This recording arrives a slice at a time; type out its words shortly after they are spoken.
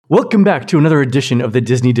Welcome back to another edition of the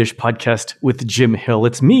Disney Dish podcast with Jim Hill.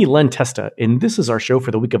 It's me, Len Testa, and this is our show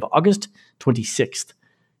for the week of August 26th,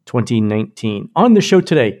 2019. On the show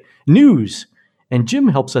today, news, and Jim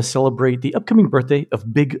helps us celebrate the upcoming birthday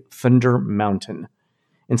of Big Thunder Mountain.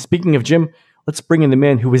 And speaking of Jim, let's bring in the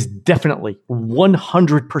man who is definitely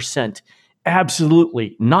 100%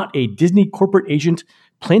 absolutely not a Disney corporate agent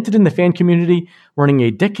planted in the fan community running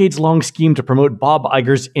a decades-long scheme to promote Bob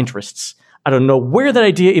Iger's interests. I don't know where that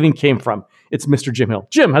idea even came from. It's Mr. Jim Hill.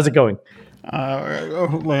 Jim, how's it going?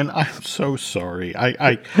 Len, I'm so sorry.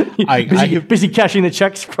 Busy cashing the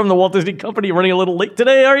checks from the Walt Disney Company. Running a little late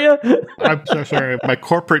today, are you? I'm so sorry. My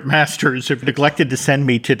corporate masters have neglected to send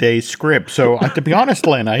me today's script. So to be honest,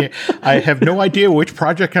 Len, I have no idea which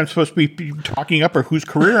project I'm supposed to be talking up or whose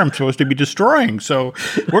career I'm supposed to be destroying. So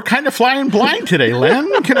we're kind of flying blind today, Len.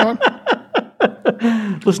 You know.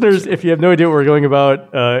 Listeners, if you have no idea what we're going about,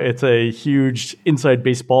 it's a huge inside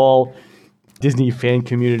baseball Disney fan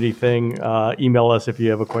community thing. Email us if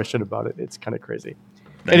you have a question about it. It's kind of crazy.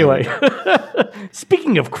 Anyway,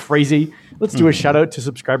 speaking of crazy, let's do a shout out to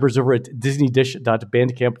subscribers over at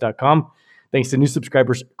disneydish.bandcamp.com. Thanks to new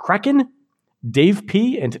subscribers Kraken, Dave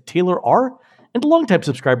P, and Taylor R, and longtime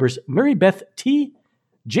subscribers Mary Beth T,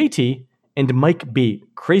 JT, and Mike B.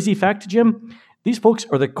 Crazy fact, Jim, these folks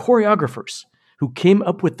are the choreographers who came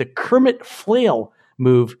up with the Kermit flail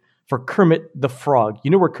move for Kermit the Frog. You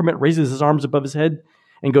know where Kermit raises his arms above his head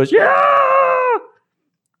and goes, yeah!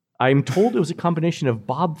 I'm told it was a combination of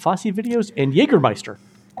Bob Fosse videos and Jägermeister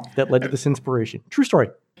that led to this inspiration. True story.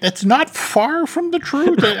 It's not far from the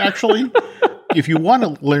truth, actually. If you want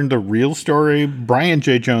to learn the real story, Brian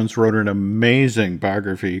J. Jones wrote an amazing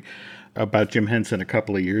biography about Jim Henson a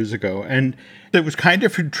couple of years ago. And it was kind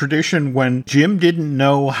of a tradition when Jim didn't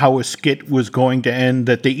know how a skit was going to end,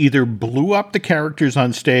 that they either blew up the characters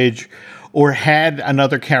on stage or had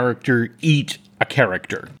another character eat a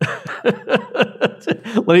character. It's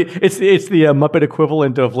the Muppet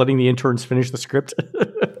equivalent of letting the interns finish the script.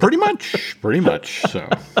 Pretty much. So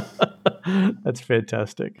that's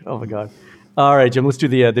fantastic. Oh my God. All right, Jim, let's do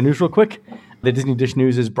the news real quick. The Disney Dish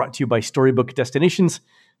News is brought to you by Storybook Destinations,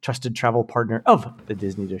 trusted travel partner of the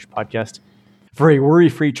Disney Dish podcast. For a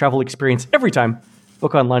worry-free travel experience every time,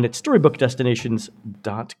 book online at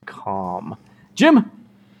storybookedestinations.com. Jim,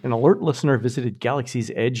 an alert listener visited Galaxy's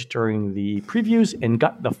Edge during the previews and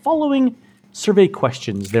got the following survey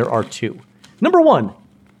questions. There are two. Number one,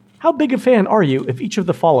 how big a fan are you of each of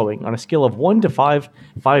the following on a scale of 1 to 5,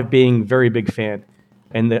 5 being very big fan?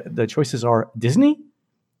 And the choices are Disney,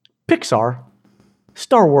 Pixar,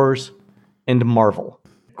 Star Wars, and Marvel.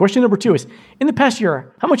 Question number two is, in the past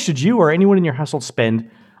year, how much did you or anyone in your household spend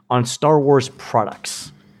on Star Wars products?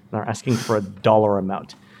 And they're asking for a dollar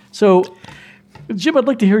amount. So, Jim, I'd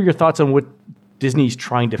like to hear your thoughts on what Disney's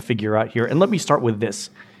trying to figure out here. And let me start with this.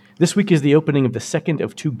 This week is the opening of the second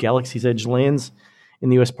of 2 Galaxy's Edge lands in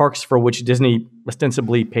the U.S. parks, for which Disney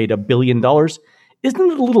ostensibly paid $1 billion. Isn't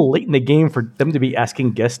it a little late in the game for them to be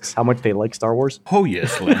asking guests how much they like Star Wars? Oh,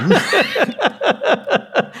 yes, Lynn.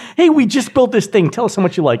 Hey, we just built this thing. Tell us how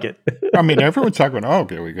much you like it. I mean, everyone's talking about,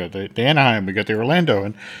 okay, we got the Anaheim, we got the Orlando,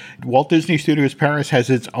 and Walt Disney Studios Paris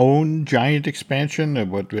has its own giant expansion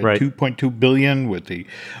of right. $2.2 billion with the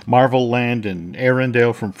Marvel Land and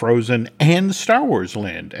Arendelle from Frozen and Star Wars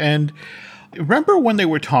Land. And remember when they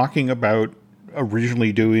were talking about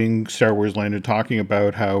originally doing Star Wars Land and talking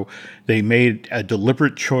about how they made a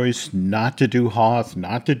deliberate choice not to do Hoth,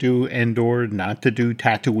 not to do Endor, not to do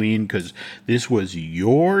Tatooine, because this was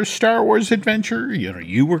your Star Wars adventure. You know,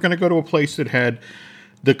 you were going to go to a place that had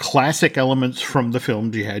the classic elements from the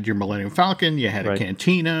films. You had your Millennium Falcon, you had a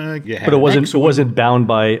cantina, you had but it wasn't bound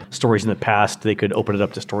by stories in the past. They could open it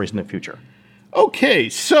up to stories in the future. Okay,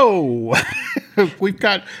 so we've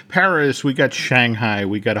got Paris, we got Shanghai,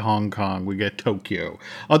 we got Hong Kong, we got Tokyo,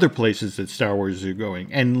 other places that Star Wars are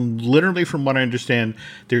going. And literally, from what I understand,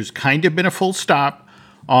 there's kind of been a full stop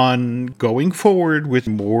on going forward with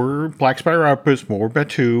more Black Spire Outposts, more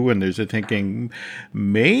Batuu, and there's a thinking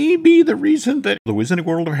maybe the reason that the Wizarding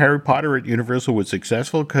World of Harry Potter at Universal was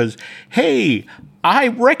successful because, hey, I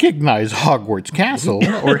recognize Hogwarts Castle.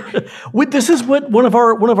 Or this is what one of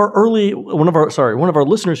our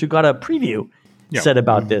listeners who got a preview said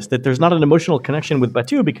about this, that there's not an emotional connection with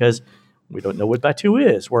Batuu because we don't know what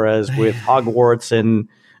Batuu is, whereas with Hogwarts and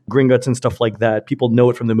Gringotts and stuff like that, people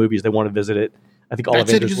know it from the movies, they want to visit it. I think all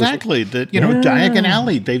that's of it exactly. That Diagon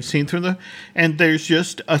Alley they've seen through the, and there's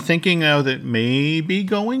just a thinking now that maybe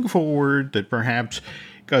going forward that perhaps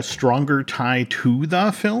a stronger tie to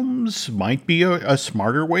the films might be a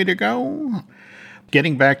smarter way to go.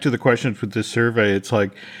 Getting back to the questions with this survey, it's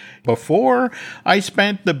like Before I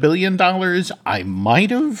spent the $1 billion, I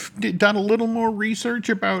might have done a little more research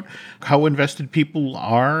about how invested people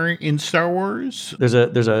are in Star Wars. There's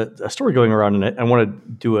a story going around in it. I want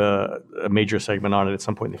to do a major segment on it at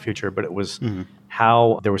some point in the future, but it was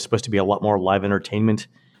how there was supposed to be a lot more live entertainment.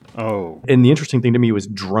 Oh. And the interesting thing to me was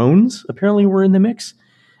drones apparently were in the mix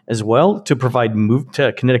as well to provide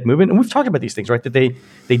kinetic movement. And we've talked about these things, right? That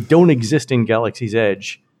they don't exist in Galaxy's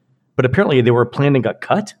Edge. But apparently they were planned and got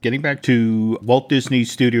cut. Getting back to Walt Disney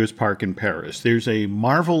Studios Park in Paris, there's a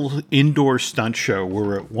Marvel indoor stunt show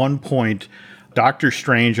where at one point Doctor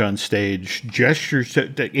Strange on stage gestures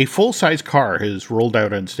to a full-size car has rolled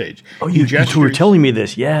out on stage. Oh, you were telling me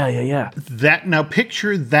this. Yeah. Now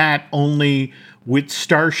picture that only with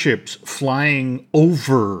starships flying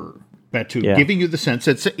over Batuu, giving you the sense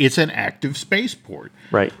that it's an active spaceport.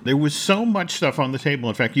 Right. There was so much stuff on the table.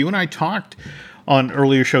 In fact, you and I talked on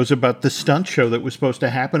earlier shows about the stunt show that was supposed to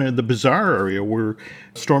happen in the Bazaar area where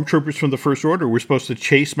stormtroopers from the First Order were supposed to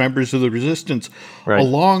chase members of the Resistance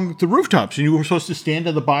along the rooftops. And you were supposed to stand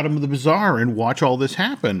at the bottom of the Bazaar and watch all this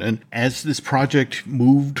happen. And as this project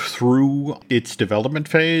moved through its development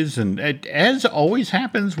phase, and as always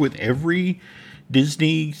happens with every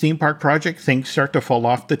Disney theme park project, things start to fall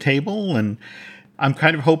off the table. And I'm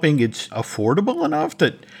kind of hoping it's affordable enough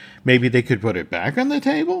that maybe they could put it back on the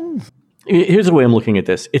table. Here's the way I'm looking at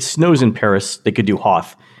this. It snows in Paris. They could do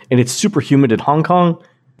Hoth. And it's super humid in Hong Kong.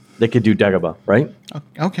 They could do Dagobah, right?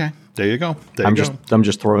 Okay. There you go. I'm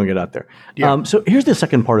just throwing it out there. Yeah. So here's the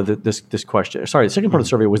second part of this question. Sorry, the second part of the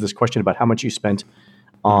survey was this question about how much you spent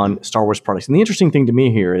on Star Wars products. And the interesting thing to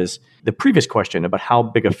me here is the previous question about how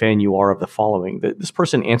big a fan you are of the following. This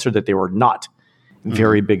person answered that they were not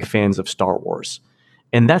very big fans of Star Wars.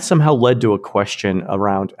 And that somehow led to a question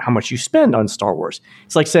around how much you spend on Star Wars.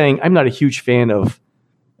 It's like saying, I'm not a huge fan of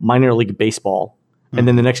minor league baseball. And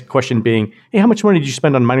then the next question being, hey, how much money did you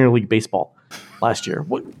spend on minor league baseball last year?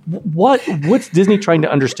 What's Disney trying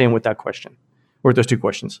to understand with that question? Or with those two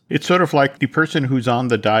questions? It's sort of like the person who's on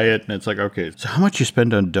the diet and it's like, okay, so how much you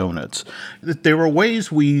spend on donuts? There are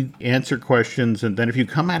ways we answer questions, and then if you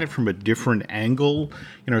come at it from a different angle,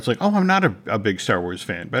 it's like, oh, I'm not a big Star Wars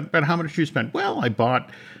fan, but how much did you spend? Well, I bought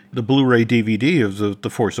the Blu-ray DVD of the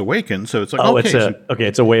Force Awakens, so it's like,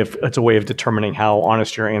 it's a way of determining how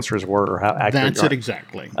honest your answers were or how accurate. That's it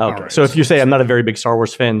exactly. Okay, right. So if you say I'm not a very big Star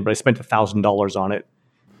Wars fan, but I spent $1,000 on it,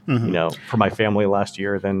 for my family last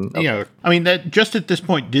year, then yeah. I mean, that just at this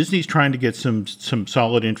point, Disney's trying to get some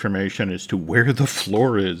solid information as to where the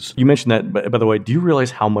floor is. You mentioned that, by the way. Do you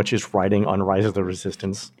realize how much is riding on Rise of the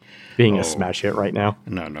Resistance being a smash hit right now?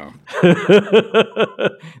 No.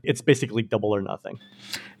 It's basically double or nothing.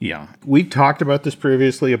 Yeah, we talked about this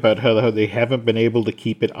previously about how they haven't been able to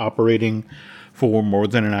keep it operating for more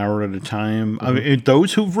than an hour at a time. I mean,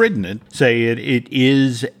 those who've ridden it say it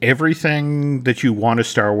is everything that you want a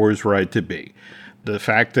Star Wars ride to be. The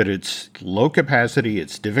fact that it's low capacity,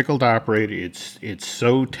 it's difficult to operate, it's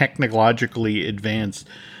so technologically advanced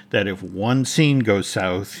that if one scene goes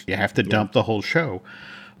south, you have to dump the whole show.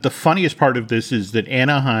 The funniest part of this is that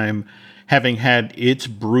Anaheim, having had its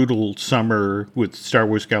brutal summer with Star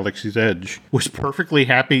Wars Galaxy's Edge, was perfectly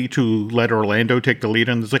happy to let Orlando take the lead.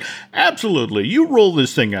 And it's like, absolutely, you roll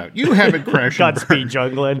this thing out. You have it crash. Godspeed,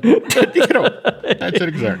 John Glenn. That's it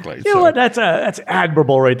exactly. You know what? That's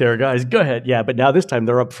admirable right there, guys. Go ahead. Yeah, but now this time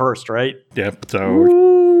they're up first, right? Yep.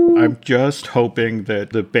 So I'm just hoping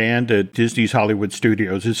that the band at Disney's Hollywood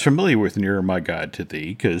Studios is familiar with Near My God to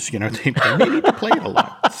Thee, because, they may need to play it a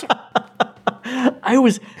lot. So. I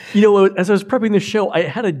was, as I was prepping the show, I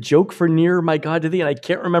had a joke for Near My God to Thee, and I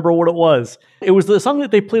can't remember what it was. It was the song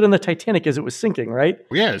that they played on the Titanic as it was sinking, right?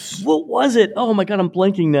 Yes. What was it? Oh my God, I'm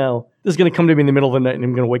blanking now. This is going to come to me in the middle of the night, and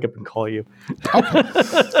I'm going to wake up and call you. Okay.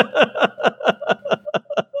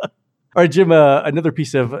 All right, Jim, another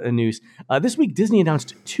piece of news. This week, Disney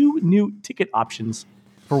announced 2 new ticket options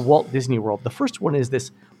for Walt Disney World. The first one is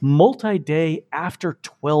this multi-day after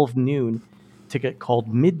 12 noon ticket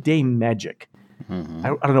called Midday Magic.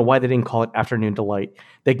 I don't know why they didn't call it Afternoon Delight.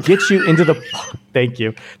 That gets you into the thank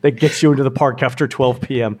you. That gets you into the park after 12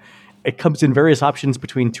 p.m. It comes in various options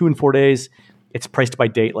between 2 and 4 days. It's priced by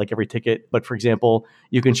date, like every ticket. But for example,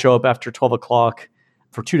 you can show up after 12 o'clock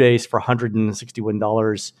for 2 days for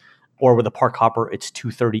 $161, or with a park hopper, it's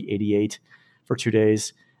 $230.88 for 2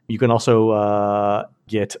 days. You can also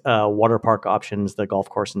get water park options, the golf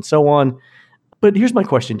course, and so on. But here's my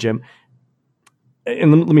question, Jim.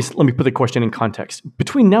 And let me put the question in context.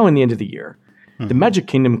 Between now and the end of the year, the Magic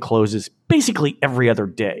Kingdom closes basically every other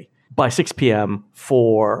day by 6 p.m.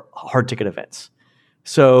 for hard ticket events.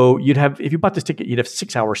 So if you bought this ticket, you'd have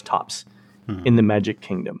 6 hours tops in the Magic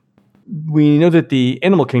Kingdom. we know that the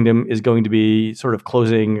Animal Kingdom is going to be sort of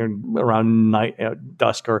closing around night,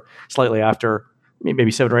 dusk or slightly after,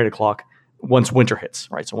 maybe 7 or 8 o'clock once winter hits,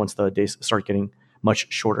 right? So once the days start getting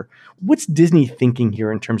much shorter. What's Disney thinking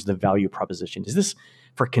here in terms of the value proposition? Is this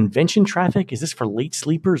for convention traffic? Is this for late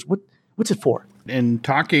sleepers? What's it for? And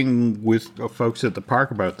talking with folks at the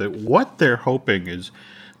park about that, what they're hoping is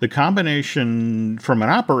the combination from an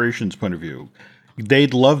operations point of view.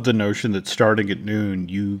 They'd love the notion that starting at noon,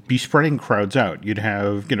 you'd be spreading crowds out. You'd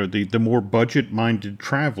have, the more budget-minded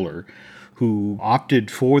traveler who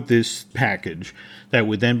opted for this package that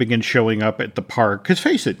would then begin showing up at the park. Because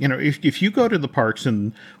face it, if you go to the parks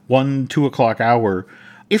in 1-2 o'clock hour,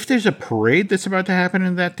 if there's a parade that's about to happen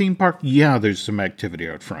in that theme park, yeah, there's some activity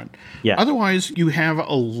out front. Yeah. Otherwise, you have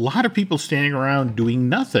a lot of people standing around doing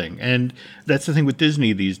nothing. And that's the thing with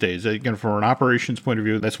Disney these days. From an operations point of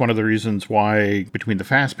view, that's one of the reasons why between the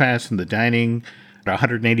Fast Pass and the dining,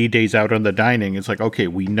 180 days out on the dining, it's like, okay,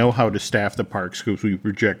 we know how to staff the parks because we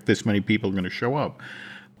project this many people are going to show up.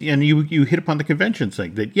 And you hit upon the convention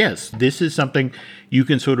thing that, yes, this is something you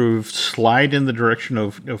can sort of slide in the direction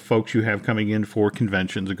of folks you have coming in for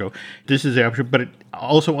conventions and go, this is the option. But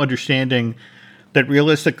also understanding that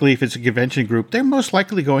realistically, if it's a convention group, they're most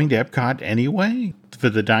likely going to Epcot anyway for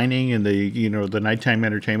the dining and the nighttime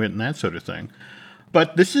entertainment and that sort of thing.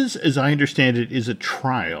 But this is, as I understand it, is a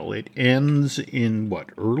trial. It ends in,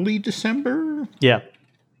 early December? Yeah.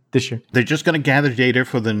 This year. They're just going to gather data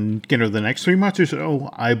for the next 3 months or so,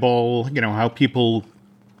 eyeball, how people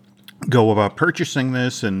go about purchasing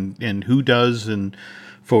this and who does and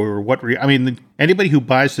for what. Anybody who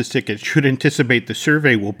buys this ticket should anticipate the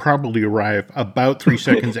survey will probably arrive about 3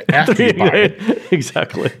 seconds after you buy it.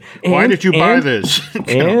 Exactly. Why did you buy this?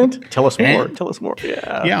 Tell us more. Tell us more.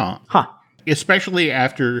 Yeah. Yeah. Huh. Especially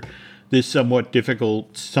after this somewhat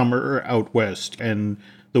difficult summer out west and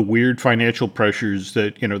the weird financial pressures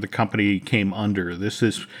that, the company came under. This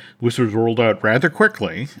was rolled out rather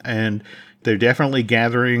quickly, and they're definitely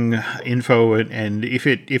gathering info, and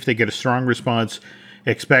if they get a strong response,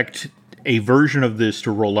 expect a version of this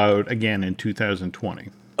to roll out again in 2020.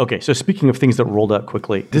 Okay, so speaking of things that rolled out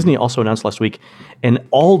quickly, Disney also announced last week an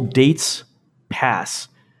all dates pass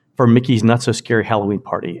for Mickey's Not So Scary Halloween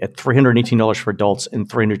Party at $318 for adults and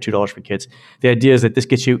 $302 for kids. The idea is that this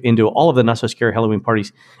gets you into all of the Not So Scary Halloween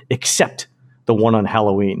parties except the one on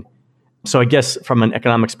Halloween. So I guess from an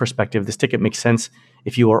economics perspective, this ticket makes sense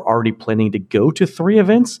if you are already planning to go to 3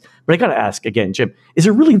 events. But I got to ask again, Jim, is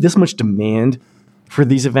there really this much demand for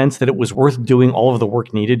these events that it was worth doing all of the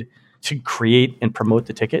work needed to create and promote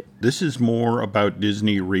the ticket? This is more about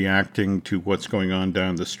Disney reacting to what's going on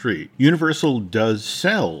down the street. Universal does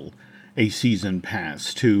sell a season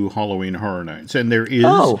pass to Halloween Horror Nights, and there is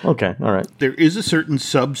okay, all right. There is a certain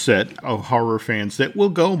subset of horror fans that will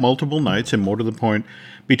go multiple nights, and more to the point,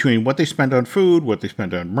 between what they spend on food, what they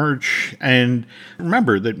spend on merch, and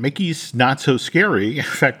remember that Mickey's Not So Scary, in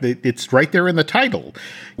fact, it's right there in the title,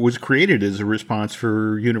 was created as a response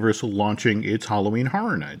for Universal launching its Halloween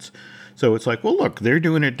Horror Nights. So it's like, well, look, they're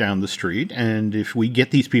doing it down the street, and if we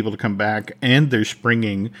get these people to come back and they're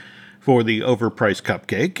springing for the overpriced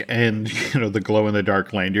cupcake and, the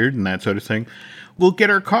glow-in-the-dark lanyard and that sort of thing, we'll get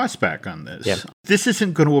our costs back on this. Yeah. This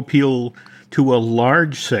isn't going to appeal to a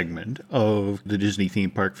large segment of the Disney theme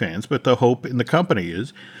park fans, but the hope in the company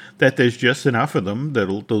is that there's just enough of them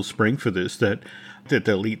that'll spring for this, that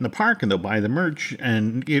they'll eat in the park and they'll buy the merch,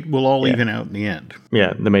 and it will all even out in the end.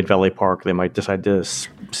 Yeah, the Maid Valley Park, they might decide to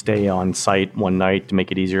stay on site one night to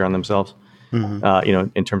make it easier on themselves. Mm-hmm.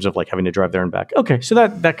 In terms of like having to drive there and back. Okay, so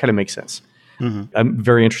that kind of makes sense. Mm-hmm. I'm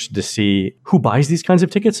very interested to see who buys these kinds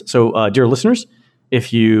of tickets. So, dear listeners,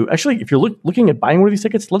 if you're looking at buying one of these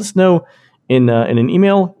tickets, let us know in an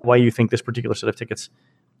email why you think this particular set of tickets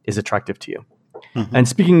is attractive to you. Mm-hmm. And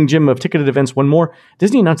speaking, Jim, of ticketed events, one more.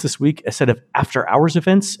 Disney announced this week a set of after-hours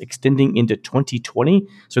events extending into 2020.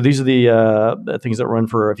 So these are the things that run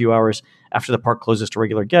for a few hours after the park closes to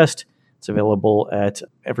regular guests. It's available at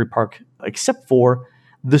every park except for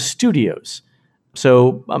the studios.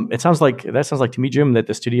 So that sounds like to me, Jim, that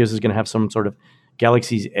the studios is going to have some sort of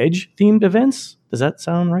Galaxy's Edge themed events. Does that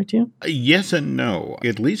sound right to you? Yes and no.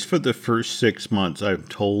 At least for the first 6 months, I'm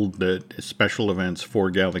told that special events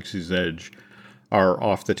for Galaxy's Edge are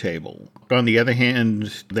off the table. On the other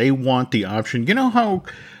hand, they want the option. You know how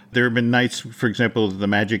there have been nights, for example, the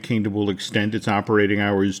Magic Kingdom will extend its operating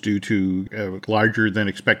hours due to a larger than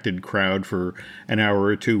expected crowd for an hour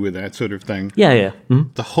or two with that sort of thing. Yeah. Mm-hmm.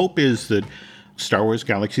 The hope is that Star Wars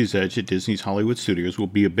Galaxy's Edge at Disney's Hollywood Studios will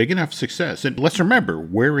be a big enough success. And let's remember,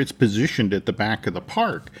 where it's positioned at the back of the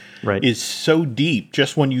park is so deep.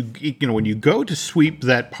 Just when when you go to sweep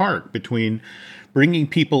that park between bringing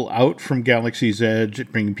people out from Galaxy's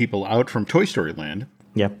Edge, bringing people out from Toy Story Land,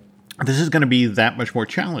 this is going to be that much more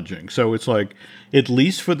challenging. So it's like, at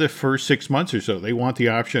least for the first 6 months or so, they want the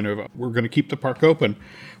option of, we're going to keep the park open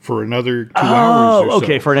for another 2 hours or so.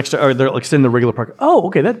 Okay, for an extra, or they'll extend the regular park. Oh,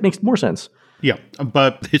 okay, that makes more sense. Yeah,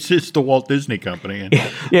 but this is the Walt Disney Company. And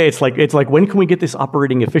it's like when can we get this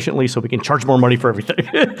operating efficiently so we can charge more money for everything?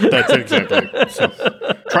 That's exactly. So,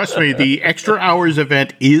 trust me, the extra hours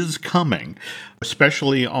event is coming,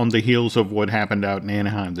 especially on the heels of what happened out in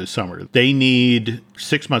Anaheim this summer. They need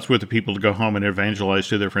 6 months worth of people to go home and evangelize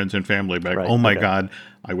to their friends and family back. Oh my God,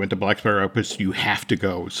 I went to Black Sparrow Outpost. You have to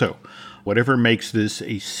go. So whatever makes this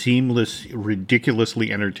a seamless,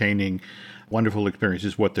 ridiculously entertaining, wonderful experience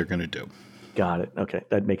is what they're going to do. Got it. Okay,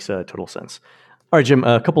 that makes total sense. All right, Jim,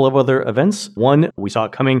 a couple of other events. One, we saw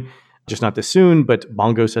it coming, just not this soon, but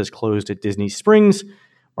Bongos has closed at Disney Springs,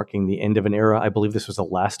 marking the end of an era. I believe this was the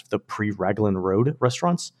last of the pre-Raglan Road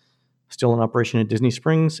restaurants still in operation at Disney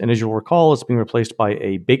Springs. And as you'll recall, it's being replaced by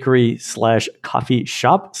a bakery/coffee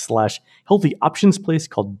shop/healthy options place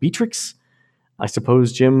called Beatrix. I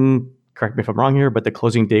suppose, Jim, correct me if I'm wrong here, but the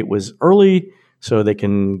closing date was early so they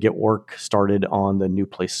can get work started on the new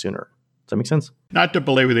place sooner. Does that make sense? Not to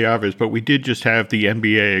belabor the obvious, but we did just have the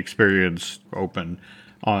NBA experience open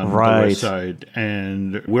on the west side.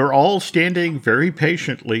 And we're all standing very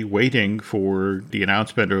patiently waiting for the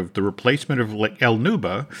announcement of the replacement of La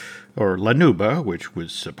Nuba, which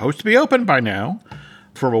was supposed to be open by now.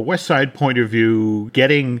 From a west side point of view,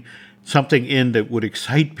 getting something in that would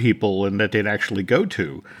excite people and that they'd actually go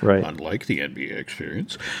to, unlike the NBA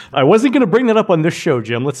experience. I wasn't going to bring that up on this show,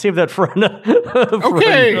 Jim. Let's save that for another.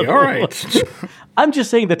 Okay, all right. I'm just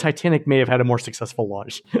saying the Titanic may have had a more successful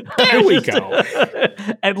launch. There we go.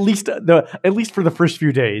 At least for the first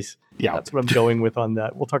few days. Yeah, that's what I'm going with on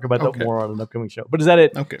that. We'll talk about that more on an upcoming show. But is that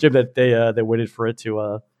it, Jim? That they waited for it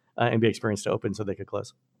to NBA experience to open so they could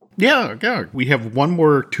close. Yeah. We have one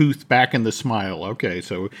more tooth back in the smile. Okay,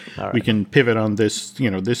 so we can pivot on this,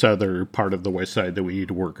 this other part of the west side that we need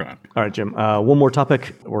to work on. All right, Jim. One more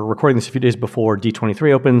topic. We're recording this a few days before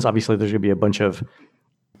D23 opens. Obviously, there's going to be a bunch of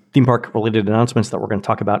theme park related announcements that we're going to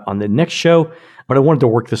talk about on the next show. But I wanted to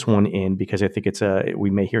work this one in because I think we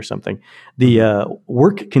may hear something. The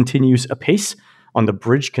work continues apace on the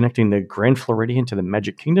bridge connecting the Grand Floridian to the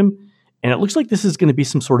Magic Kingdom. And it looks like this is going to be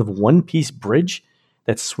some sort of one-piece bridge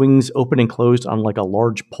that swings open and closed on like a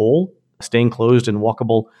large pole, staying closed and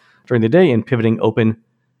walkable during the day and pivoting open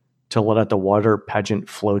to let out the water pageant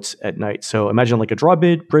floats at night. So imagine like a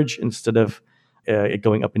drawbridge bridge. Instead of it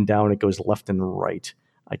going up and down, it goes left and right.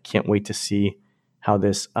 I can't wait to see how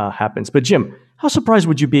this happens. But Jim, how surprised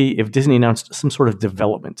would you be if Disney announced some sort of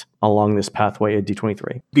development along this pathway at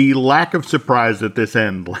D23? The lack of surprise at this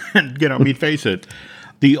end, face it.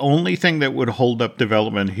 The only thing that would hold up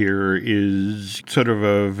development here is sort of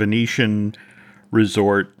a Venetian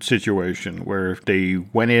resort situation where they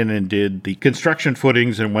went in and did the construction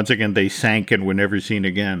footings and once again they sank and were never seen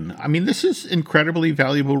again. I mean, this is incredibly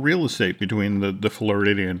valuable real estate between the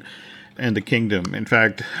Floridian and the Kingdom. In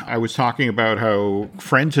fact, I was talking about how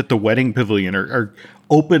friends at the Wedding Pavilion are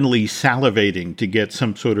openly salivating to get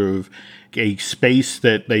some sort of a space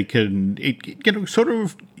that they can,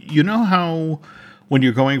 how when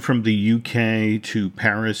you're going from the UK to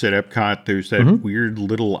Paris at Epcot, there's that weird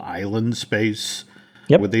little island space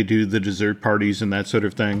where they do the dessert parties and that sort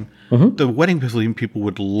of thing. The Wedding Pavilion people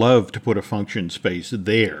would love to put a function space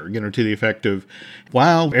there, to the effect of,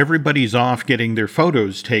 while everybody's off getting their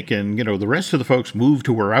photos taken, the rest of the folks move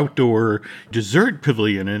to our outdoor dessert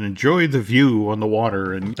pavilion and enjoy the view on the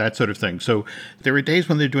water and that sort of thing. So there are days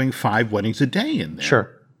when they're doing 5 weddings a day in there.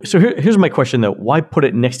 Sure. So here's my question, though. Why put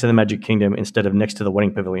it next to the Magic Kingdom instead of next to the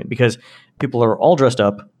Wedding Pavilion? Because people are all dressed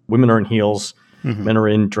up. Women are in heels. Men are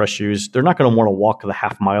in dress shoes. They're not going to want to walk the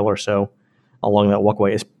half mile or so along that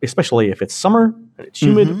walkway, especially if it's summer and it's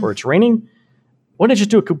humid or it's raining. Why not just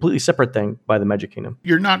do a completely separate thing by the Magic Kingdom?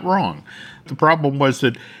 You're not wrong. The problem was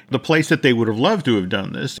that the place that they would have loved to have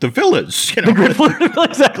done this, the villas. The Great Floridian Villas,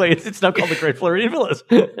 exactly. It's now called the Great Floridian Villas.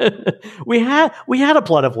 we had a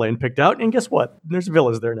plot of land picked out, and guess what? There's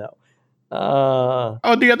villas there now.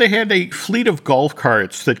 On the other hand, a fleet of golf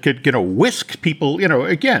carts that could, whisk people,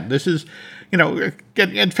 again, this is,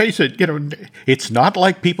 and face it, it's not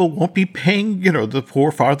like people won't be paying, the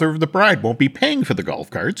poor father of the bride won't be paying for the golf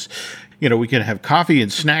carts. We can have coffee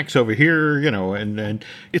and snacks over here, and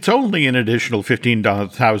it's only an additional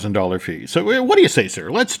 $15,000 fee. So what do you say,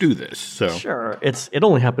 sir? Let's do this. So sure. It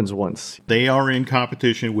only happens once. They are in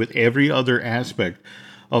competition with every other aspect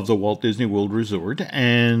of the Walt Disney World Resort,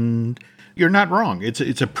 and you're not wrong.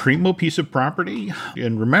 It's a primo piece of property.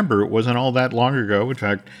 And remember, it wasn't all that long ago. In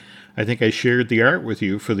fact, I think I shared the art with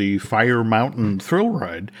you for the Fire Mountain thrill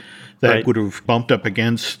ride that would have bumped up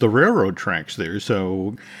against the railroad tracks there.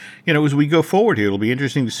 So, as we go forward here, it'll be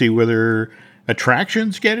interesting to see whether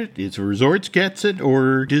attractions get it, its resorts gets it,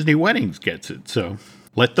 or Disney Weddings gets it. So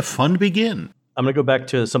let the fun begin. I'm going to go back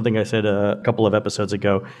to something I said a couple of episodes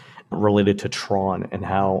ago related to Tron and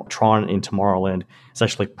how Tron in Tomorrowland is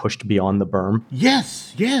actually pushed beyond the berm.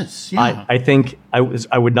 Yes. Yeah. I think I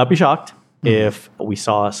would not be shocked if we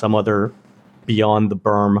saw some other beyond the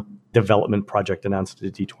berm development project announced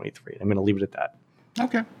at D23. I'm going to leave it at that.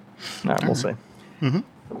 Okay. All right, we'll see. Mm-hmm.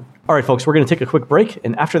 All right, folks, we're going to take a quick break.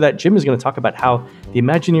 And after that, Jim is going to talk about how the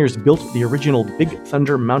Imagineers built the original Big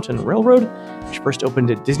Thunder Mountain Railroad, which first opened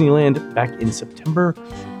at Disneyland back in September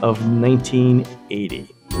of 1980.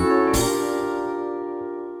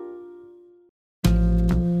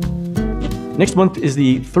 Next month is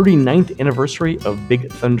the 39th anniversary of Big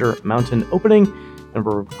Thunder Mountain opening, and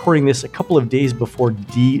we're recording this a couple of days before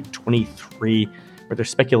D23, where there's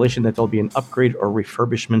speculation that there'll be an upgrade or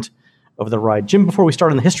refurbishment of the ride. Jim, before we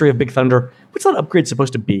start on the history of Big Thunder, what's that upgrade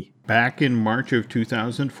supposed to be? Back in March of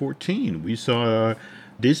 2014, we saw a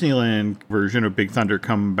Disneyland version of Big Thunder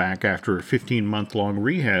come back after a 15-month-long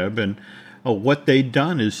rehab, and what they'd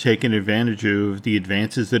done is taken advantage of the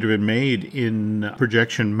advances that have been made in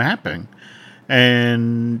projection mapping.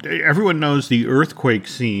 And everyone knows the earthquake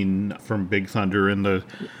scene from Big Thunder and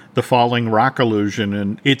the falling rock illusion.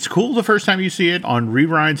 And it's cool the first time you see it. On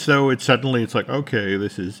rerides, though, it's like, okay,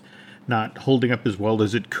 this is not holding up as well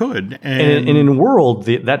as it could. And in World,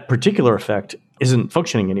 that particular effect isn't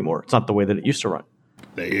functioning anymore. It's not the way that it used to run.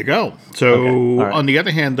 There you go. So, On the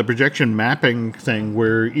other hand, the projection mapping thing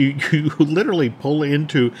where you literally pull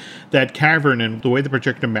into that cavern, and the way the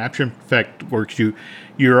projection mapping effect works,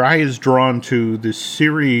 your eye is drawn to this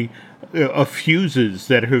series of fuses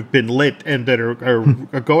that have been lit and that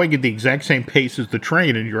are going at the exact same pace as the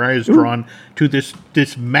train, and your eye is drawn to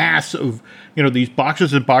this mass of, these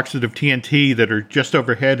boxes and boxes of TNT that are just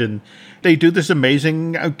overhead, and they do this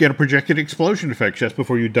amazing projected explosion effect just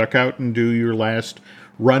before you duck out and do your last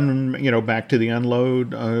run, back to the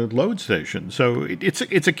unload load station. So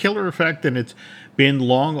it's a killer effect, and it's been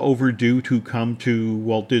long overdue to come to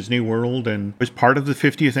Walt Disney World. And as part of the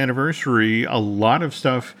 50th anniversary, a lot of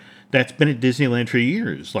stuff that's been at Disneyland for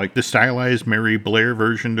years, like the stylized Mary Blair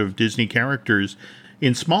version of Disney characters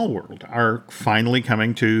in Small World, are finally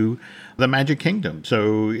coming to the Magic Kingdom.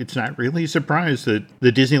 So it's not really a surprise that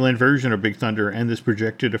the Disneyland version of Big Thunder and this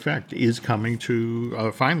projected effect is coming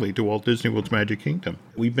to finally to Walt Disney World's Magic Kingdom.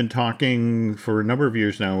 We've been talking for a number of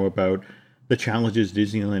years now about the challenges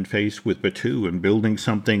Disneyland faced with Batuu and building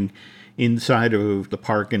something inside of the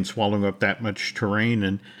park and swallowing up that much terrain.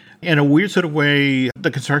 And in a weird sort of way,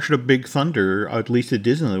 the construction of Big Thunder, at least at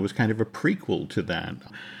Disneyland, was kind of a prequel to that.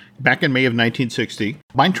 Back in May of 1960,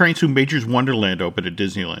 Mine Train Through Major's Wonderland opened at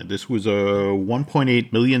Disneyland. This was a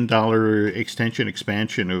 $1.8 million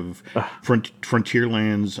expansion of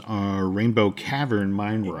Frontierland's Rainbow Cavern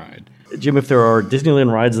mine ride. Jim, if there are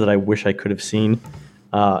Disneyland rides that I wish I could have seen,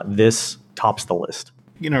 this tops the list.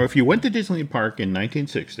 If you went to Disneyland Park in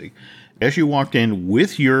 1960, as you walked in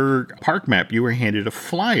with your park map, you were handed a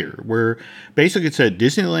flyer where basically it said,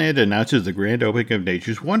 Disneyland announces the grand opening of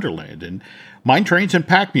Nature's Wonderland. And Mine Trains and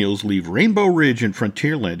Pack Mules leave Rainbow Ridge and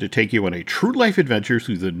Frontierland to take you on a true life adventure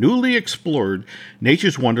through the newly explored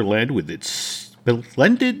Nature's Wonderland with its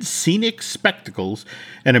splendid scenic spectacles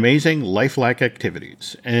and amazing lifelike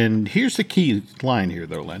activities. And here's the key line here,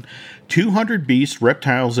 though, Len. 200 beasts,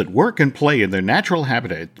 reptiles at work and play in their natural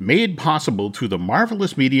habitat, made possible through the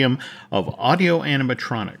marvelous medium of audio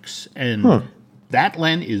animatronics. And that,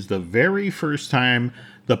 Len, is the very first time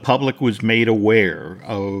the public was made aware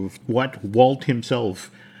of what Walt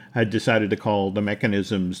himself had decided to call the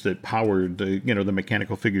mechanisms that powered the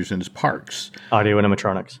mechanical figures in his parks. Audio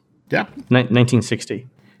animatronics. Yeah. 1960.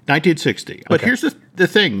 1960. But here's the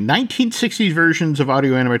thing. 1960s versions of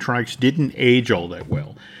audio animatronics didn't age all that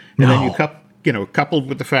well. And then coupled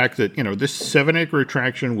with the fact that, this 7-acre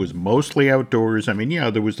attraction was mostly outdoors. I mean,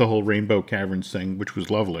 there was the whole Rainbow Caverns thing, which was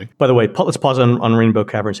lovely. By the way, let's pause on Rainbow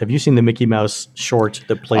Caverns. Have you seen the Mickey Mouse short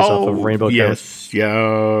that plays off of Rainbow Caverns? Yes,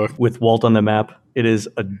 yeah. With Walt on the map. It is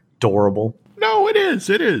adorable. No, it is.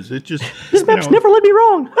 It is. It just... This map's never led me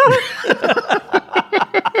wrong.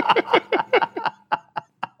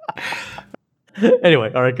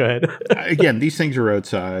 Anyway, all right, go ahead. Again, these things are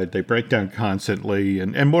outside. They break down constantly.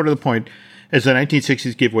 And more to the point, as the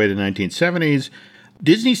 1960s give way to the 1970s,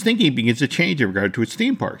 Disney's thinking begins to change in regard to its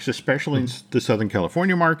theme parks, especially in the Southern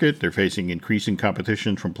California market. They're facing increasing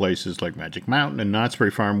competition from places like Magic Mountain and Knott's Berry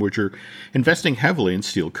Farm, which are investing heavily in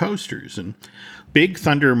steel coasters. And Big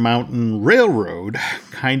Thunder Mountain Railroad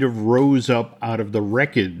kind of rose up out of the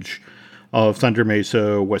wreckage of Thunder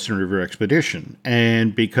Mesa Western River Expedition.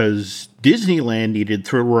 And because Disneyland needed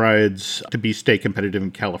thrill rides to stay competitive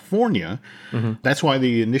in California, that's why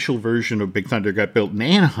the initial version of Big Thunder got built in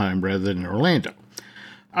Anaheim rather than in Orlando.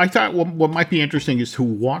 I thought what might be interesting is to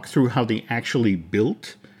walk through how they actually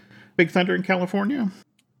built Big Thunder in California.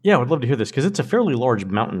 Yeah, I would love to hear this because it's a fairly large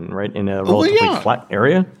mountain, right, in a relatively flat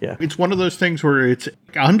area. Yeah, it's one of those things where it's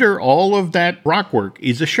under all of that rockwork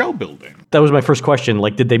is a show building. That was my first question.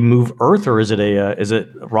 Like, did they move earth, or is it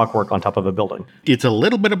rockwork on top of a building? It's a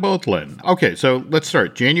little bit of both, Len. Okay, so let's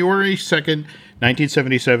start. January 2nd,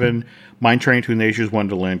 1977, Mine Train to Nature's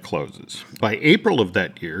Wonderland closes. By April of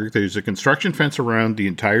that year, there's a construction fence around the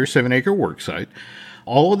entire 7-acre worksite.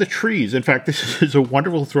 All of the trees, in fact, this is a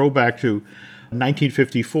wonderful throwback to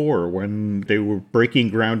 1954 when they were breaking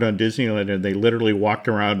ground on Disneyland and they literally walked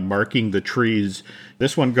around marking the trees.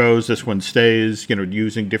 This one goes, this one stays,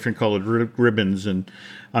 using different colored ribbons. And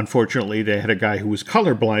unfortunately, they had a guy who was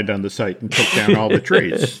colorblind on the site and took down all the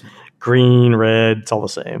trees. Green, red, it's all the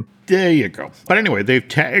same. There you go. But anyway, they've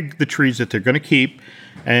tagged the trees that they're going to keep.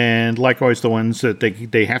 And likewise, the ones that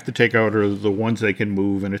they have to take out are the ones they can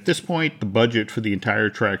move. And at this point, the budget for the entire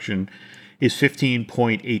attraction is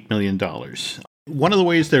 $15.8 million. One of the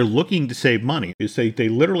ways they're looking to save money is they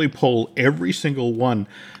literally pull every single one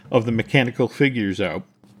of the mechanical figures out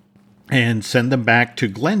and send them back to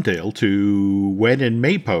Glendale, to Wed and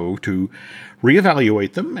Maypo, to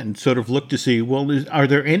reevaluate them and sort of look to see, well, are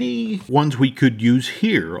there any ones we could use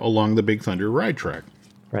here along the Big Thunder ride track?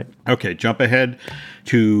 Right. Okay, jump ahead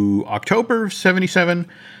to October of 77.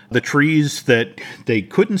 The trees that they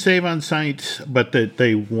couldn't save on site, but that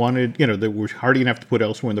they wanted, that were hardy enough to put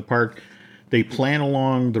elsewhere in the park, they plan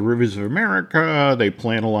along the Rivers of America, they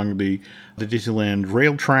plan along the Disneyland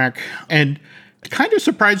rail track, and it kind of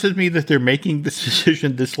surprises me that they're making this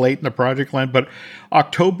decision this late in the project line, but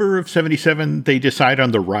October of 77, they decide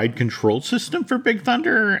on the ride control system for Big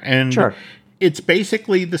Thunder, and it's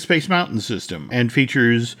basically the Space Mountain system, and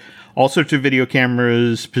features all sorts of video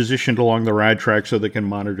cameras positioned along the ride track so they can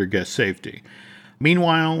monitor guest safety.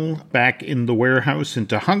 Meanwhile, back in the warehouse in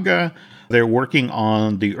Tujunga, they're working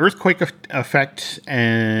on the earthquake effect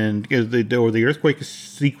and the earthquake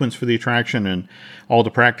sequence for the attraction and all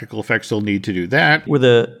the practical effects they'll need to do that. Were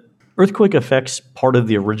the earthquake effects part of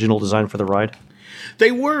the original design for the ride?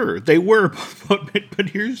 They were, but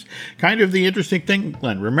here's kind of the interesting thing,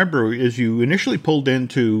 Glenn. Remember, as you initially pulled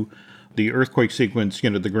into the earthquake sequence,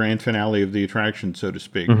 the grand finale of the attraction, so to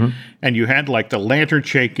speak, and you had like the lantern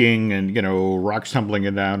shaking and, rocks tumbling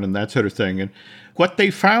it down and that sort of thing. And what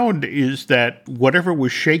they found is that whatever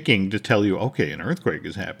was shaking to tell you, okay, an earthquake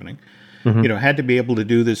is happening, had to be able to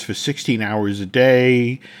do this for 16 hours a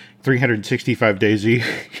day, 365 days a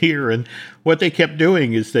year. And what they kept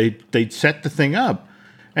doing is they'd set the thing up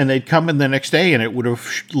and they'd come in the next day and it would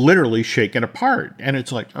have literally shaken apart. And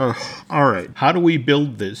it's like, oh, all right, how do we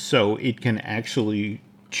build this so it can actually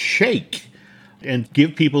shake and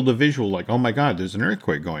give people the visual like, oh my God, there's an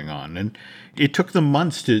earthquake going on? And it took them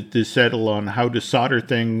months to settle on how to solder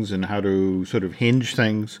things and how to sort of hinge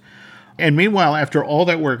things. And meanwhile, after all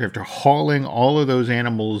that work, after hauling all of those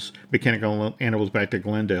mechanical animals back to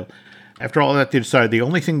Glendale, after all that, they decided the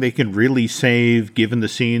only thing they can really save, given the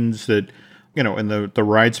scenes that, in the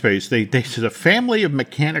ride space, they said a family of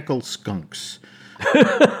mechanical skunks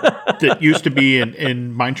that used to be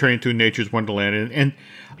in Mine Train to Nature's Wonderland. And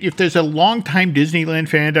if there's a longtime Disneyland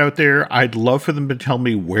fan out there, I'd love for them to tell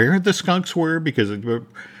me where the skunks were, because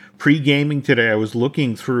pre-gaming today, I was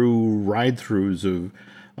looking through ride-throughs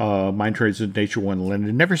of Mine Train to Nature's Wonderland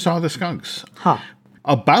and never saw the skunks. Huh.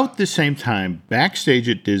 About the same time, backstage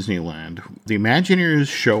at Disneyland, the Imagineers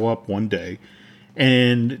show up one day,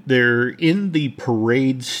 and they're in the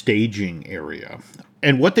parade staging area.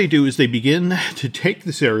 And what they do is they begin to take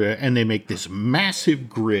this area and they make this massive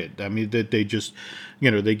grid. I mean, that they just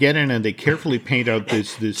They get in and they carefully paint out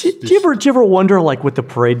this. Do you ever wonder, like, what the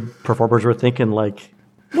parade performers were thinking? Like,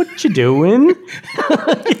 what you doing?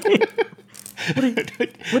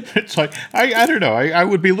 It's like, I don't know. I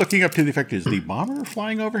would be looking up to the effect, is the bomber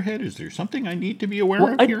flying overhead? Is there something I need to be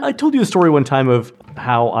aware of here? I told you the story one time of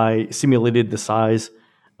how I simulated the size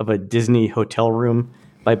of a Disney hotel room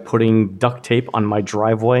by putting duct tape on my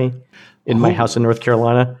driveway in my house in North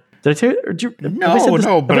Carolina. Did I tell you?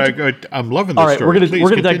 No, but I'm loving this story. All right, we're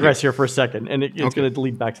going to digress here for a second, and it's going to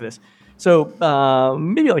lead back to this. So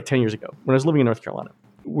maybe like 10 years ago, when I was living in North Carolina,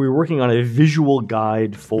 we were working on a visual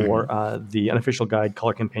guide for the unofficial guide,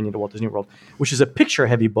 Color Companion to Walt Disney World, which is a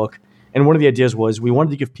picture-heavy book. And one of the ideas was we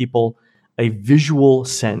wanted to give people a visual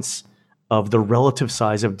sense of the relative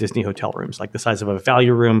size of Disney hotel rooms, like the size of a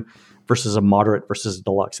value room versus a moderate versus a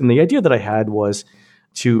deluxe. And the idea that I had was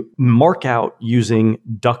to mark out using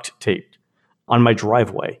duct tape on my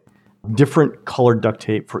driveway, different colored duct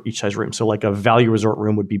tape for each size room. So like a value resort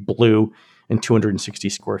room would be blue and 260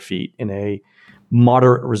 square feet. In a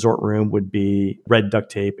moderate resort room would be red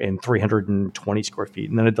duct tape and 320 square feet.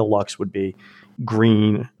 And then a deluxe would be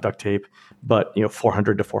green duct tape, but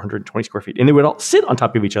 400 to 420 square feet. And they would all sit on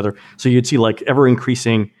top of each other. So you'd see like ever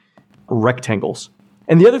increasing rectangles.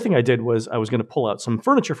 And the other thing I did was I was going to pull out some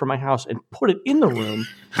furniture from my house and put it in the room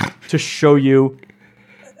to show you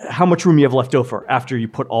how much room you have left over after you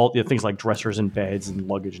put all the things like dressers and beds and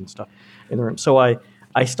luggage and stuff in the room. So I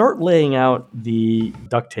start laying out the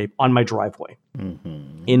duct tape on my driveway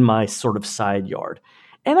in my sort of side yard.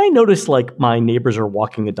 And I noticed like my neighbors are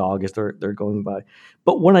walking the dog as they're going by.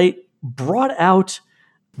 But when I brought out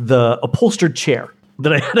the upholstered chair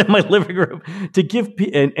that I had in my living room to give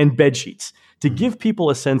and bed sheets to give people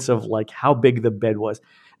a sense of like how big the bed was,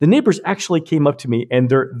 the neighbors actually came up to me and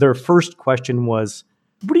their first question was,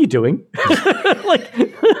 "What are you doing? like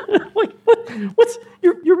what's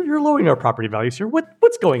you're lowering our property values here.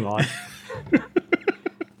 What's going on?"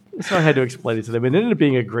 So I had to explain it to them. And it ended up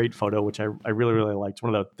being a great photo, which I really, really liked. It's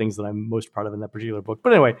one of the things that I'm most proud of in that particular book.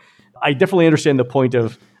 But anyway, I definitely understand the point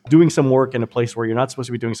of doing some work in a place where you're not supposed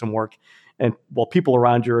to be doing some work. And while people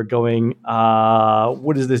around you are going,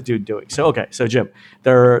 what is this dude doing? So Jim,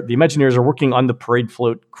 the Imagineers are working on the parade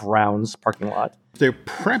float grounds parking lot. They're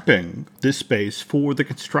prepping this space for the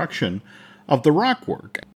construction of the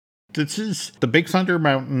rockwork. This is the Big Thunder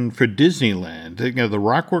Mountain for Disneyland. The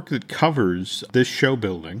rockwork that covers this show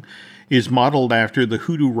building is modeled after the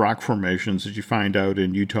hoodoo rock formations that you find out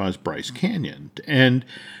in Utah's Bryce Canyon. And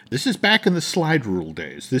this is back in the slide rule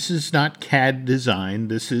days. This is not CAD design.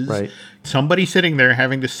 This is somebody sitting there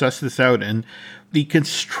having to suss this out. And the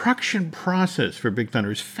construction process for Big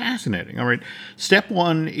Thunder is fascinating. All right. Step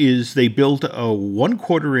one is they built a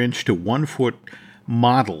 1/4 inch to 1 foot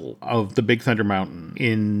model of the Big Thunder Mountain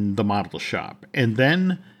in the model shop. And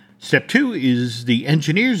then step two is the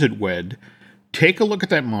engineers at WED take a look at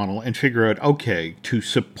that model and figure out, okay, to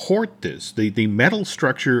support this, the metal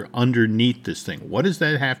structure underneath this thing, what does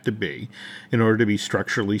that have to be in order to be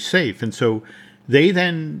structurally safe? And so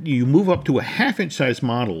you move up to a 1/2 inch size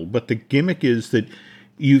model, but the gimmick is that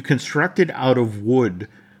you constructed out of wood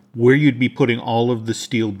where you'd be putting all of the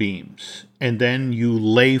steel beams. And then you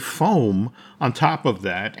lay foam on top of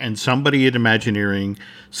that, and somebody at Imagineering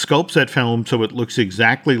sculpts that foam so it looks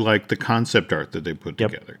exactly like the concept art that they put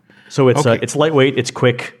together. So it's lightweight, it's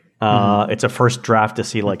quick. It's a first draft to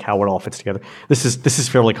see like how it all fits together. This is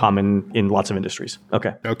fairly common in lots of industries.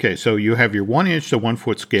 Okay, so you have your 1 inch to 1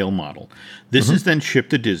 foot scale model. This is then shipped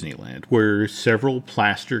to Disneyland, where several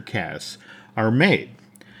plaster casts are made.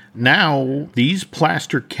 Now, these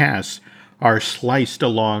plaster casts are sliced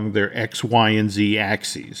along their X, Y, and Z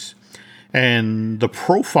axes. And the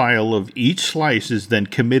profile of each slice is then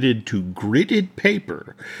committed to gridded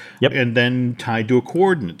paper and then tied to a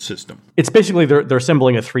coordinate system. It's basically they're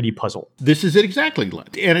assembling a 3D puzzle. This is it exactly.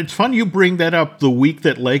 And it's fun you bring that up the week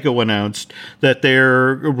that Lego announced that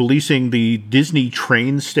they're releasing the Disney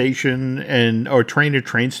train station or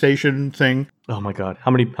train station thing. Oh my God.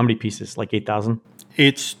 How many pieces? Like 8,000?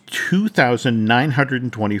 It's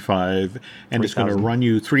 $2,925, and it's going to run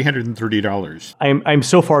you $330. I'm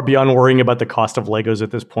so far beyond worrying about the cost of Legos at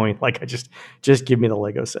this point. Like, I just give me the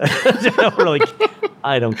Lego set.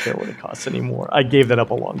 I don't care what it costs anymore. I gave that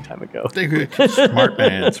up a long time ago. Smart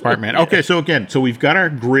man. Okay, so we've got our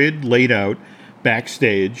grid laid out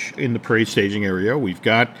backstage in the parade staging area. We've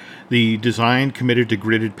got the design committed to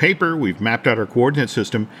gridded paper. We've mapped out our coordinate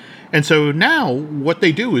system. And so now what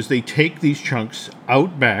they do is they take these chunks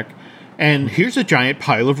out back, and here's a giant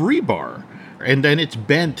pile of rebar. And then it's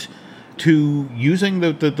bent to using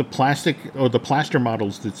the plastic or the plaster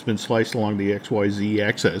models that's been sliced along the XYZ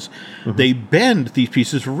axis. They bend these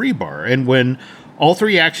pieces of rebar. And when all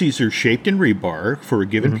three axes are shaped in rebar for a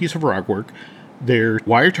given piece of rockwork, they're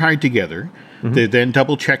wire tied together. They're then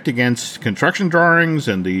double checked against construction drawings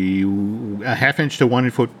and a half-inch to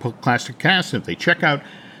 1 foot plastic cast. And if they check out,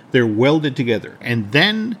 they're welded together. And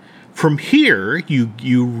then from here,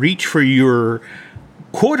 you reach for your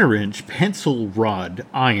 1/4-inch pencil rod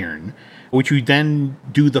iron, which you then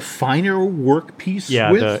do the finer workpiece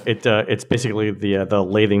with. It's basically the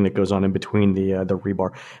lathing that goes on in between the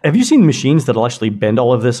rebar. Have you seen machines that'll actually bend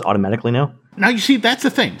all of this automatically now? Now, you see, that's the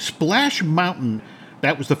thing. Splash Mountain,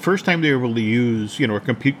 that was the first time they were able to use, a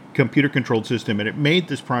computer-controlled system, and it made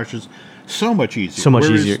this process so much easier. So much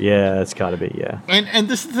easier. Yeah, it's got to be, yeah. And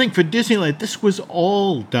this is the thing. For Disneyland, this was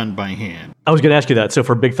all done by hand. I was going to ask you that. So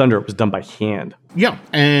for Big Thunder, it was done by hand. Yeah.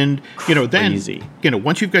 And, Crazy. then,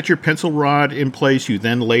 once you've got your pencil rod in place, you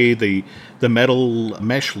then lay the metal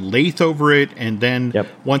mesh lathe over it. And then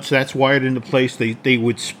once that's wired into place, they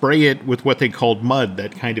would spray it with what they called mud,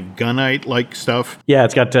 that kind of gunite-like stuff. Yeah,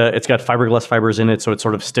 it's got fiberglass fibers in it, so it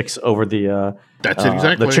sort of sticks over the that's it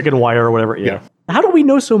exactly. The chicken wire or whatever. Yeah. How do we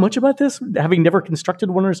know so much about this, having never constructed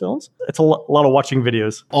one ourselves? It's a lot of watching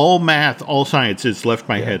videos. All math, all science has left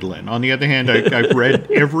my head, Len. On the other hand, I've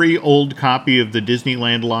read every old copy of the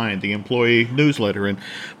Disneyland Line, the employee newsletter, and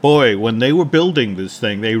boy, when they were building this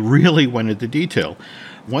thing, they really went into detail.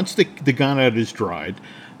 Once the gunite is dried,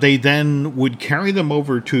 they then would carry them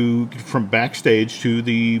over from backstage to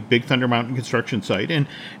the Big Thunder Mountain construction site. And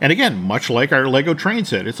again, much like our Lego train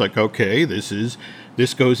set, it's like, okay, this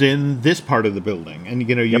goes in this part of the building. And,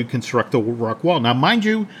 you construct the rock wall. Now, mind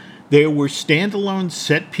you, there were standalone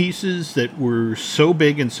set pieces that were so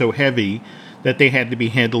big and so heavy that they had to be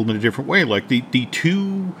handled in a different way. Like the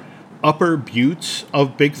two upper buttes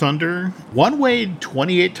of Big Thunder, one weighed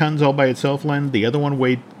 28 tons all by itself, Len. The other one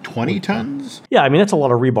weighed 20 tons. Yeah, I mean, that's a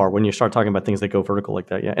lot of rebar when you start talking about things that go vertical like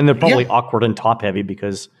that. Yeah, and they're probably awkward and top heavy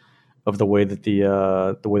because of the way that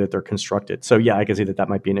the way that they're constructed. So yeah, I can see that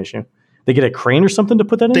might be an issue. They get a crane or something to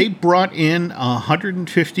put that in? They brought in a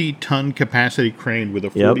 150-ton capacity crane with a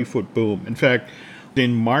 40-foot boom. In fact,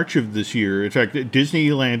 in March of this year,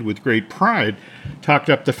 Disneyland, with great pride, talked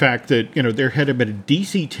up the fact that, there had been a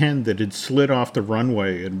DC-10 that had slid off the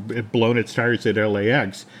runway and blown its tires at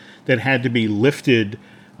LAX that had to be lifted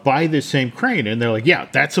by this same crane. And they're like, yeah,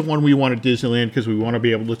 that's the one we want at Disneyland because we want to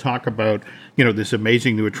be able to talk about, this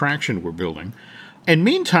amazing new attraction we're building. And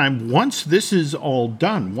meantime, once this is all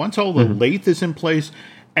done, once all the lathe is in place,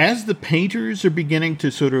 as the painters are beginning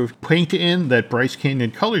to sort of paint in that Bryce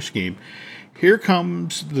Canyon color scheme, here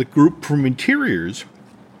comes the group from Interiors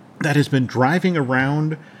that has been driving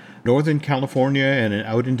around Northern California and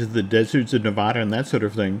out into the deserts of Nevada and that sort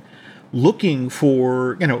of thing, looking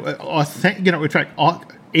for, in fact,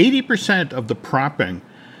 80% of the propping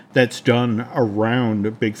that's done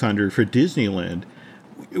around Big Thunder for Disneyland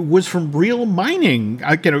was from real mining,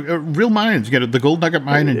 real mines, the Gold Nugget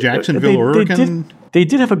Mine in Jacksonville, Oregon. They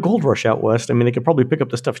did have a gold rush out west. I mean, they could probably pick up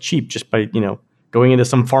the stuff cheap just by, going into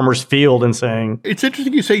some farmer's field and saying... It's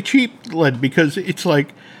interesting you say cheap, Led, because it's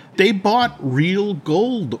like they bought real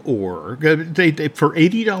gold ore for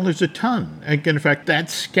 $80 a ton. And in fact,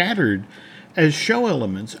 that's scattered as show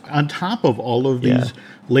elements on top of all of these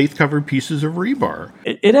lathe-covered pieces of rebar.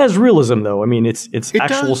 It has realism, though. I mean, it's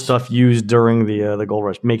actual stuff used during the gold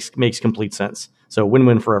rush. Makes complete sense. So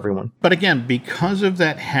win-win for everyone. But again, because of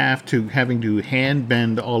that having to hand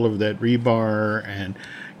bend all of that rebar and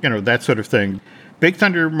that sort of thing, Big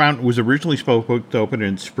Thunder Mountain was originally supposed to open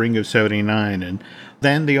in spring of '79, and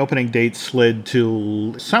then the opening date slid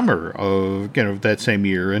till summer of that same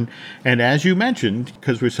year. And as you mentioned,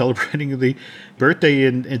 because we're celebrating the birthday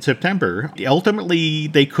in September, ultimately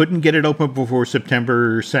they couldn't get it open before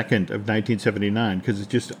September 2nd of 1979 because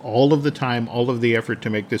it's just all of the time, all of the effort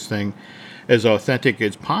to make this thing as authentic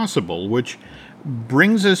as possible, which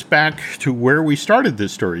brings us back to where we started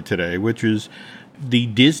this story today, which is the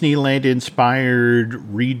Disneyland-inspired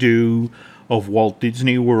redo of Walt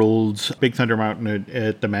Disney World's Big Thunder Mountain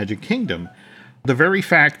at the Magic Kingdom. The very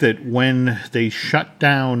fact that when they shut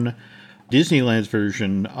down Disneyland's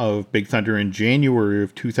version of Big Thunder in January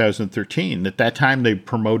of 2013, at that time they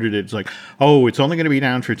promoted it as like, oh, it's only going to be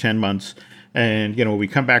down for 10 months. And, we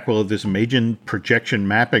come back with this amazing projection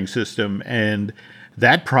mapping system. And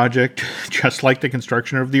that project, just like the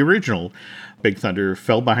construction of the original Big Thunder,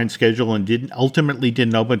 fell behind schedule and didn't open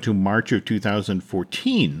until March of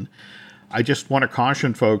 2014. I just want to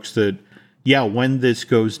caution folks that, when this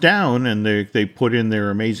goes down and they put in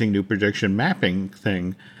their amazing new projection mapping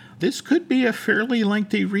thing, this could be a fairly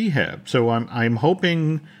lengthy rehab. So I'm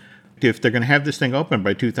hoping if they're going to have this thing open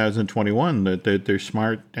by 2021, that they're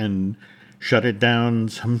smart and shut it down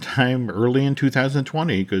sometime early in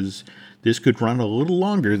 2020, because this could run a little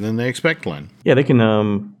longer than they expect, Len. Yeah, they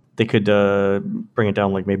could bring it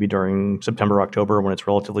down like maybe during September, October when it's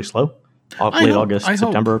relatively slow. Late August,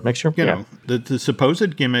 September of next year. You know, the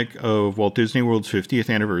supposed gimmick of Walt Disney World's 50th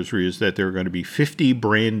anniversary is that there are going to be 50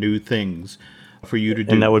 brand new things for you to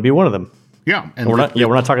do. And that would be one of them. Yeah. And we're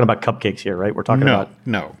not talking about cupcakes here, right? We're talking about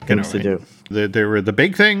things to do. There were the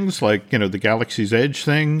big things like, the Galaxy's Edge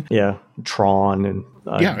thing. Yeah. Tron and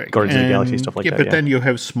Guardians of the Galaxy, stuff like that. But then you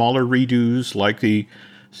have smaller redos like the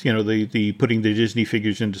putting the Disney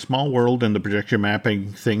figures into Small World and the projection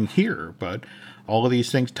mapping thing here. But all of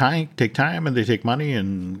these things take time and they take money,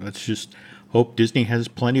 and let's just hope Disney has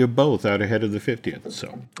plenty of both out ahead of the 50th.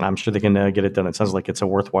 So I'm sure they can get it done. It sounds like it's a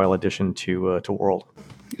worthwhile addition to World.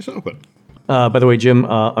 It's open. By the way, Jim,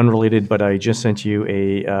 unrelated, but I just sent you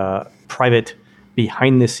a private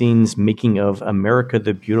behind-the-scenes making of America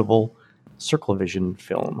the Beautiful Circlevision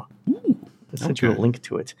film. I sent you a link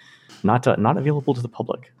to it. Not available to the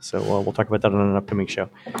public. So we'll talk about that on an upcoming show.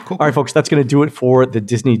 Cool. All right, folks, that's going to do it for the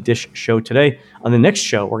Disney Dish show today. On the next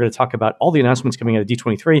show, we're going to talk about all the announcements coming out of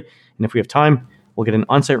D23. And if we have time, we'll get an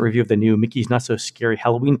on-site review of the new Mickey's Not So Scary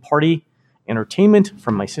Halloween Party entertainment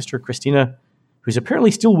from my sister, Christina, who's apparently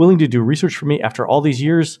still willing to do research for me after all these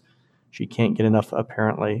years. She can't get enough,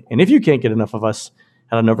 apparently. And if you can't get enough of us,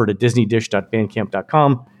 head on over to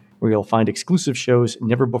disneydish.bandcamp.com, where you'll find exclusive shows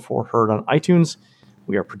never before heard on iTunes.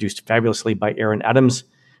 We are produced fabulously by Aaron Adams,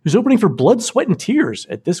 who's opening for Blood, Sweat, and Tears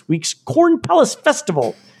at this week's Corn Palace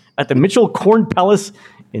Festival at the Mitchell Corn Palace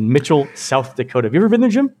in Mitchell, South Dakota. Have you ever been there,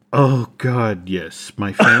 Jim? Oh, God, yes.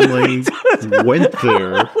 My family went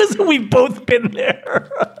there. We've both been there.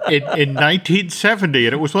 in 1970,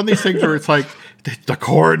 and it was one of these things where it's like, the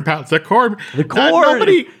Corn Palace, the corn.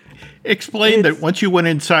 Nobody explained that once you went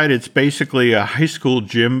inside, it's basically a high school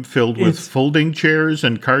gym filled with folding chairs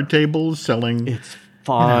and card tables selling. It's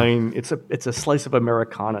fine. It's a slice of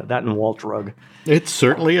Americana, that and Walt Drug. It's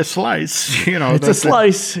certainly a slice. It's a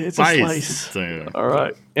slice. It's a slice. All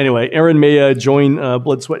right. Anyway, Aaron may join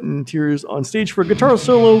Blood, Sweat, and Tears on stage for a guitar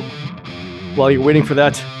solo. While you're waiting for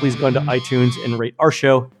that, please go into iTunes and rate our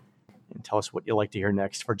show and tell us what you'd like to hear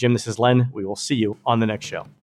next. For Jim, this is Len. We will see you on the next show.